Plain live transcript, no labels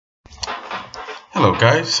Hello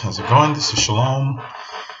guys, how's it going? This is Shalom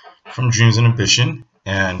from Dreams and Ambition,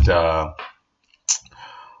 and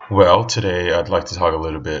today I'd like to talk a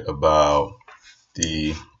little bit about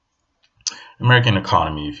the American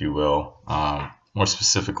economy, if you will, more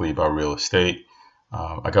specifically about real estate.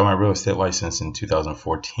 I got my real estate license in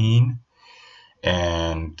 2014,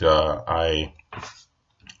 and I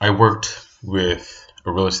worked with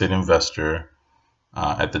a real estate investor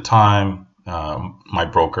at the time, my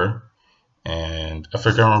broker. And after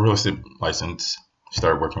I got my real estate license,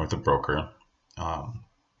 started working with a broker,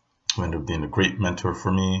 who ended up being a great mentor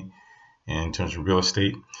for me in terms of real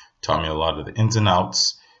estate. Taught me a lot of the ins and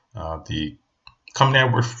outs. The company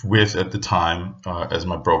I worked with at the time as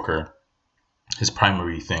my broker, his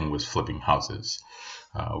primary thing was flipping houses,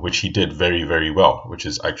 which he did very, very well, which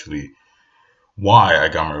is actually why I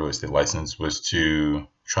got my real estate license, was to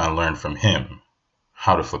try and learn from him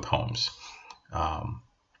how to flip homes.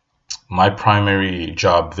 My primary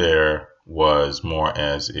job there was more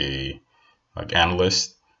as a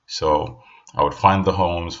analyst. So I would find the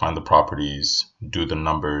homes, find the properties, do the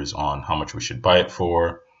numbers on how much we should buy it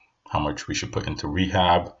for, how much we should put into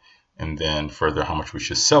rehab, and then further how much we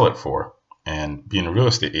should sell it for. And being a real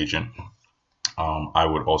estate agent, I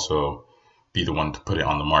would also be the one to put it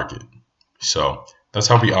on the market. So that's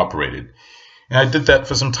how we operated. And I did that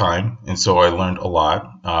for some time, and so I learned a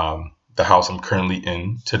lot. The house I'm currently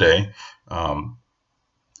in today,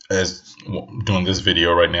 as doing this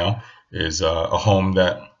video right now, is a home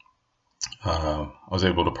that I was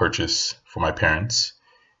able to purchase for my parents,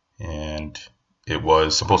 and it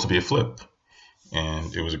was supposed to be a flip,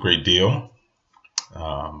 and it was a great deal,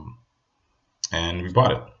 and we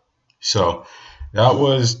bought it. So that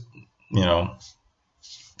was, a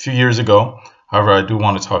few years ago. However, I do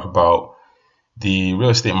want to talk about the real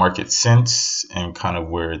estate market since, and kind of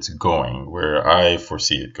where it's going, where I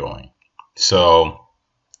foresee it going. So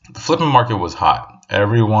the flipping market was hot.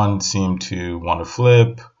 Everyone seemed to want to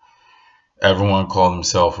flip. Everyone called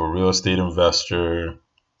himself a real estate investor.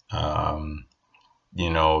 Tons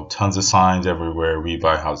of signs everywhere. We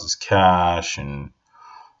buy houses cash and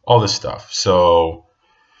all this stuff. So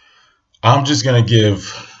I'm just going to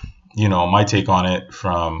give, my take on it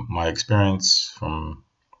from my experience, from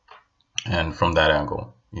that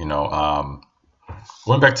angle.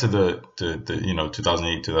 Going back to the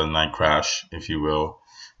 2008, 2009 crash, if you will,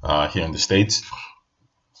 here in the States,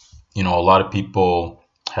 a lot of people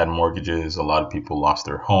had mortgages, a lot of people lost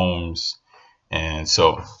their homes. And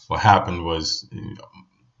so what happened was,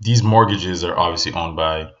 these mortgages are obviously owned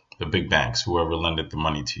by the big banks, whoever lended the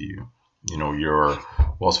money to you. Your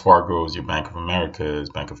Wells Fargo's, your Bank of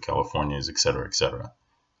America's, Bank of California's, et cetera, et cetera.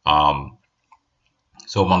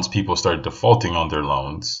 So once people started defaulting on their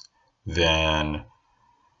loans, then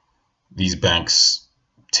these banks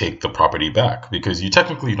take the property back, because you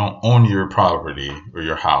technically don't own your property or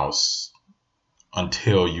your house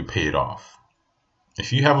until you pay it off.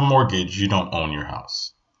 If you have a mortgage, you don't own your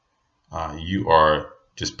house. You are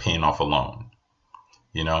just paying off a loan,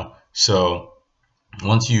 So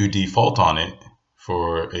once you default on it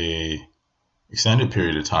for a extended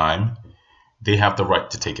period of time, they have the right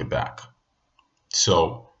to take it back.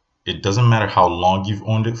 So it doesn't matter how long you've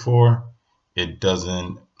owned it for. It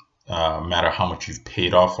doesn't matter how much you've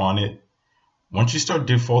paid off on it. Once you start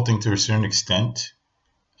defaulting to a certain extent,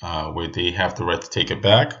 where they have the right to take it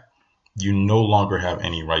back, you no longer have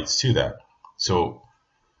any rights to that. So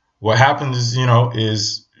what happens is,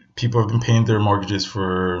 is people have been paying their mortgages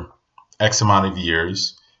for X amount of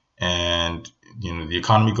years, and, the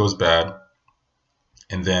economy goes bad,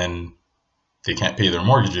 and then they can't pay their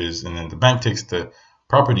mortgages, and then the bank takes the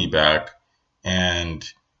property back, and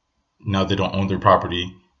now they don't own their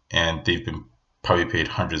property, and they've been probably paid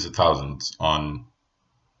hundreds of thousands on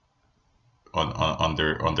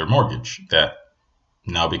their mortgage that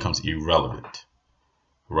now becomes irrelevant,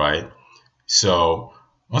 right? So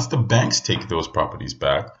once the banks take those properties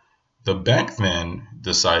back, the bank then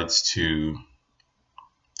decides to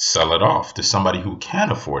sell it off to somebody who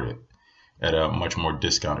can afford it at a much more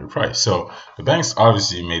discounted price. So the banks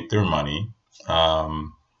obviously made their money,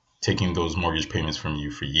 taking those mortgage payments from you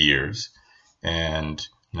for years, and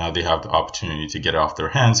now they have the opportunity to get it off their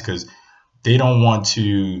hands, because they don't want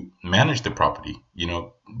to manage the property.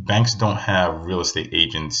 Banks don't have real estate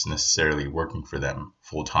agents necessarily working for them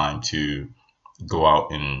full time to go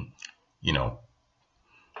out and,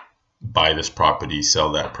 buy this property,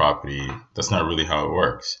 sell that property. That's not really how it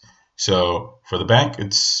works. So for the bank,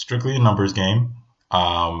 it's strictly a numbers game.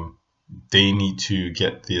 They need to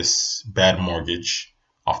get this bad mortgage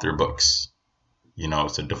off their books.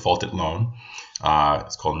 It's a defaulted loan.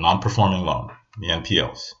 It's called non-performing loan, the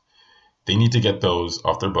NPLs. they need to get those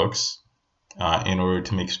off their books in order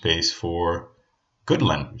to make space for good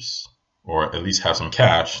lenders, or at least have some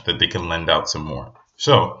cash that they can lend out some more.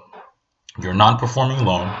 So your non-performing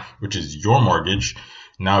loan, which is your mortgage,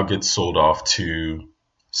 now gets sold off to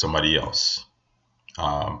somebody else,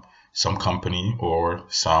 some company or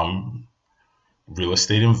some real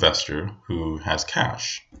estate investor who has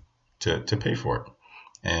cash to pay for it.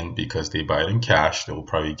 And because they buy it in cash, they'll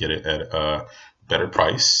probably get it at a better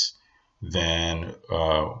price than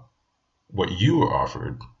what you were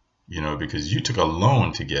offered, because you took a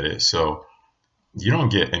loan to get it. So you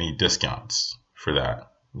don't get any discounts for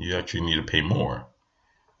that. You actually need to pay more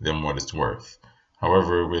than what it's worth.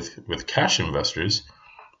 However, with cash investors,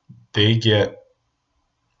 they get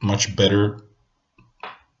much better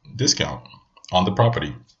discount on the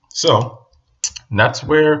property. So that's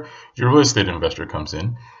where your real estate investor comes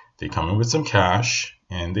in. They come in with some cash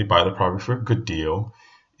and they buy the property for a good deal.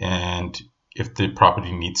 And if the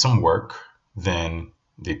property needs some work, then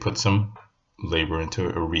they put some labor into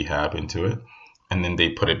it, or rehab into it, and then they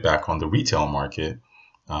put it back on the retail market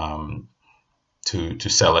to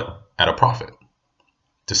sell it at a profit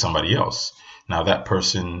to somebody else. Now that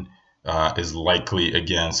person is likely,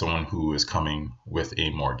 again, someone who is coming with a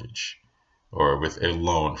mortgage or with a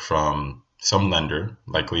loan from some lender,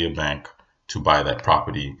 likely a bank, to buy that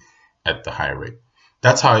property at the higher rate.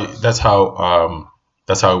 That's how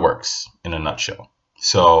it works in a nutshell.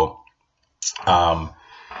 So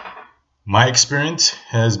my experience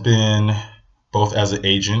has been both as an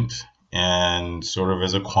agent and sort of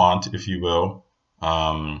as a quant, if you will,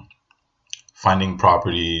 finding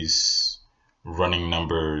properties, running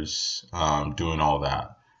numbers, doing all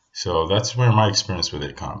that. So that's where my experience with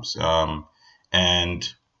it comes. And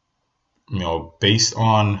based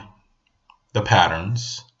on the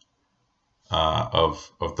patterns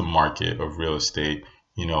of the market of real estate,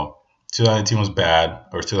 2018 was bad,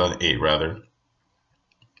 or 2008 rather,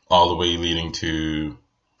 all the way leading to,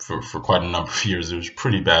 for quite a number of years, it was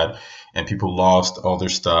pretty bad, and people lost all their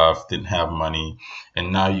stuff, didn't have money.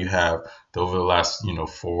 And now you have, over the last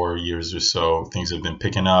 4 years or so, things have been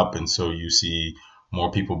picking up, and so you see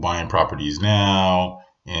more people buying properties now,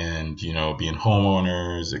 and being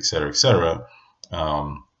homeowners, etc., etc.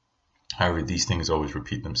 However, these things always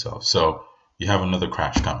repeat themselves. So you have another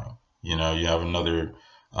crash coming. You have another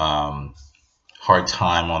hard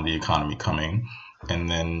time on the economy coming, and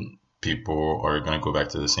then people are going to go back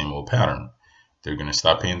to the same old pattern. They're going to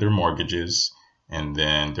stop paying their mortgages, and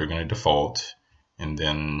then they're going to default, and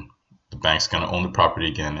then the bank's going to own the property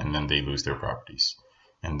again, and then they lose their properties.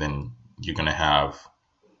 And then you're going to have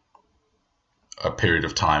a period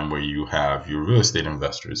of time where you have your real estate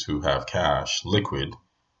investors who have cash, liquid,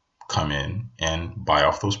 come in and buy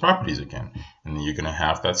off those properties again. And then you're going to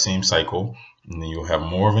have that same cycle, and then you'll have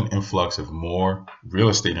more of an influx of more real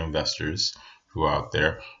estate investors who are out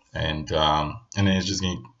there, and then it's just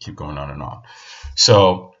going to keep going on and on.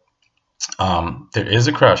 So there is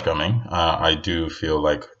a crash coming. I do feel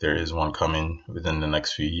like there is one coming within the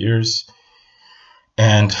next few years,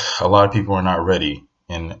 and a lot of people are not ready.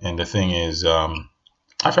 And the thing is,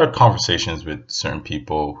 I've had conversations with certain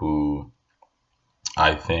people who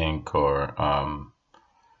I think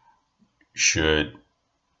should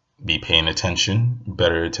be paying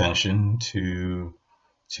better attention to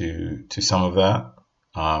some of that,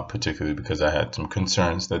 particularly because I had some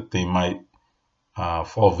concerns that they might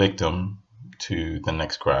fall victim to the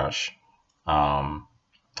next crash.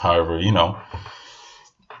 However,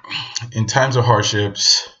 in times of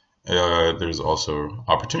hardships, there's also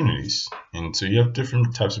opportunities. And so you have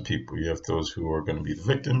different types of people. You have those who are going to be the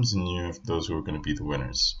victims, and you have those who are going to be the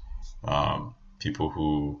winners. People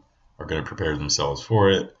who are going to prepare themselves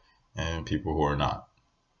for it, and people who are not.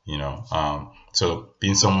 So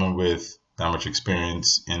being someone with that much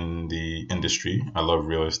experience in the industry, I love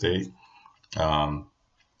real estate.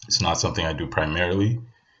 It's not something I do primarily.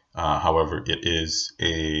 However, it is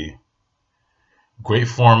a great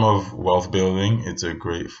form of wealth building. It's a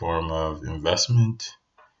great form of investment.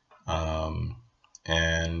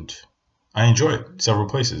 And I enjoy it several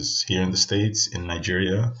places here in the States, in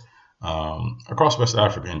Nigeria, across West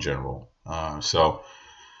Africa in general. So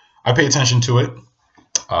I pay attention to it,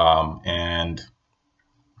 and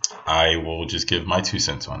I will just give my 2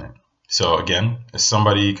 cents on it. So again, as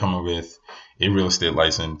somebody coming with a real estate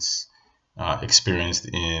license, experienced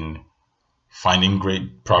in finding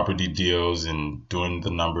great property deals and doing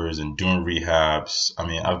the numbers and doing rehabs. I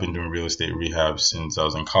mean, I've been doing real estate rehabs since I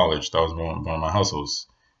was in college. That was one of my hustles.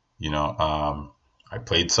 I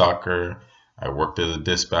played soccer. I worked as a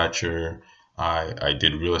dispatcher. I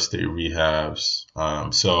did real estate rehabs.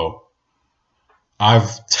 So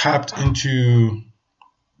I've tapped into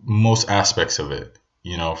most aspects of it,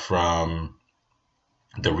 from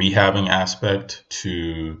the rehabbing aspect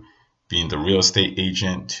to being the real estate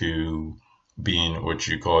agent to being what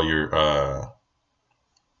you call your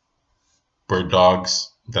bird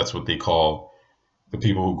dogs. That's what they call the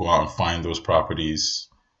people who go out and find those properties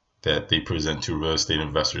that they present to real estate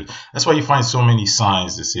investors. That's why you find so many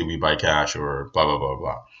signs that say we buy cash or blah, blah, blah,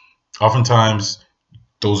 blah. Oftentimes,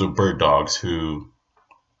 those are bird dogs who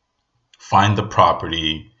find the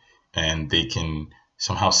property and they can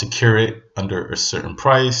somehow secure it under a certain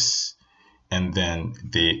price, and then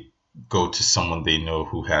they go to someone they know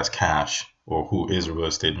who has cash or who is a real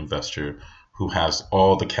estate investor who has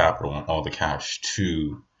all the capital and all the cash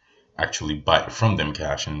to actually buy it from them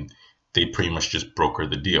cash, and they pretty much just broker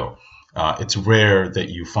the deal. It's rare that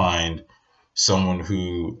you find someone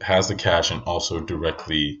who has the cash and also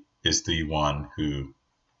directly is the one who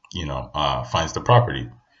finds the property.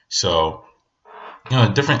 So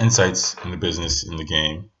different insights in the business, in the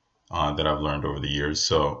game, that I've learned over the years.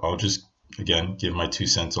 So I'll just again give my 2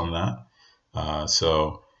 cents on that.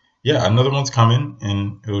 So yeah, another one's coming,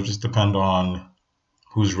 and it will just depend on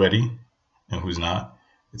who's ready and who's not.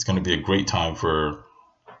 It's going to be a great time for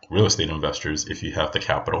real estate investors if you have the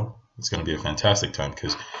capital. It's going to be a fantastic time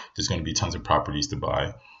because there's going to be tons of properties to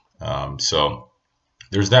buy. So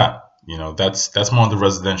there's that. That's more on the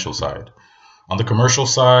residential side. On the commercial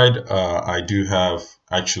side, I do have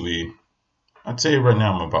actually, I'd say right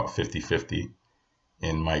now I'm about 50-50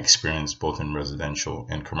 in my experience, both in residential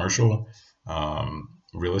and commercial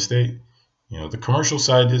real estate. The commercial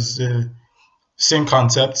side is same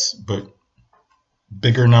concepts, but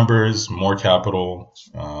bigger numbers, more capital,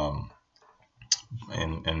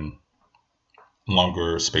 and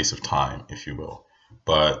longer space of time, if you will.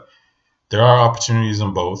 But there are opportunities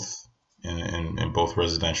in both, in both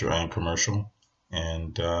residential and commercial.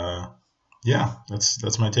 And yeah,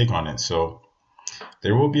 that's my take on it. So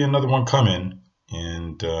there will be another one coming,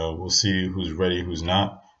 and we'll see who's ready, who's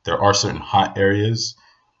not. There are certain hot areas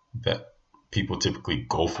that people typically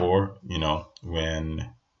go for, when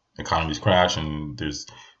economies crash and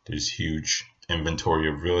there's huge inventory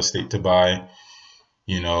of real estate to buy.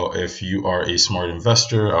 If you are a smart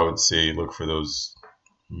investor, I would say look for those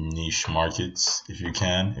niche markets if you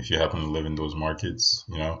can. If you happen to live in those markets,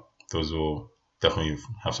 those will definitely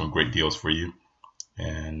have some great deals for you.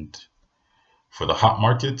 And for the hot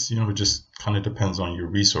markets, it just kind of depends on your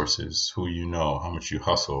resources, who how much you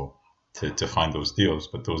hustle to find those deals.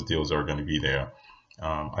 But those deals are going to be there.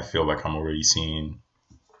 I feel like I'm already seeing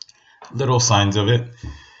little signs of it,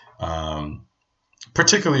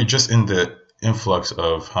 particularly just in the influx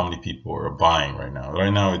of how many people are buying right now. Right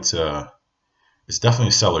now, it's definitely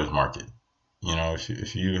a seller's market.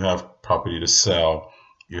 If you have property to sell,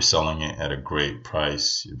 you're selling it at a great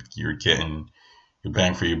price. You're getting your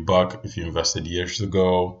bang for your buck. If you invested years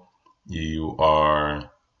ago, you are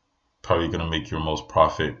probably going to make your most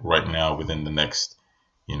profit right now within the next,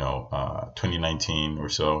 2019 or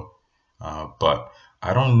so. But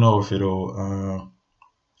I don't know if it'll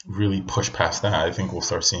really push past that. I think we'll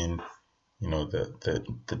start seeing,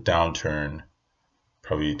 the downturn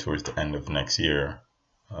probably towards the end of next year.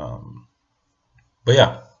 But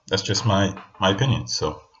yeah, that's just my opinion.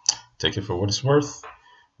 So take it for what it's worth.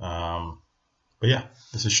 But yeah,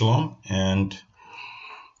 this is Shalom, and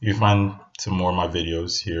you can find some more of my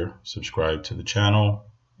videos here. Subscribe to the channel,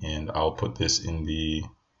 and I'll put this in the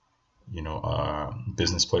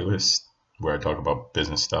business playlist where I talk about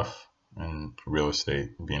business stuff and real estate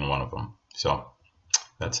being one of them. So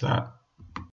that's that.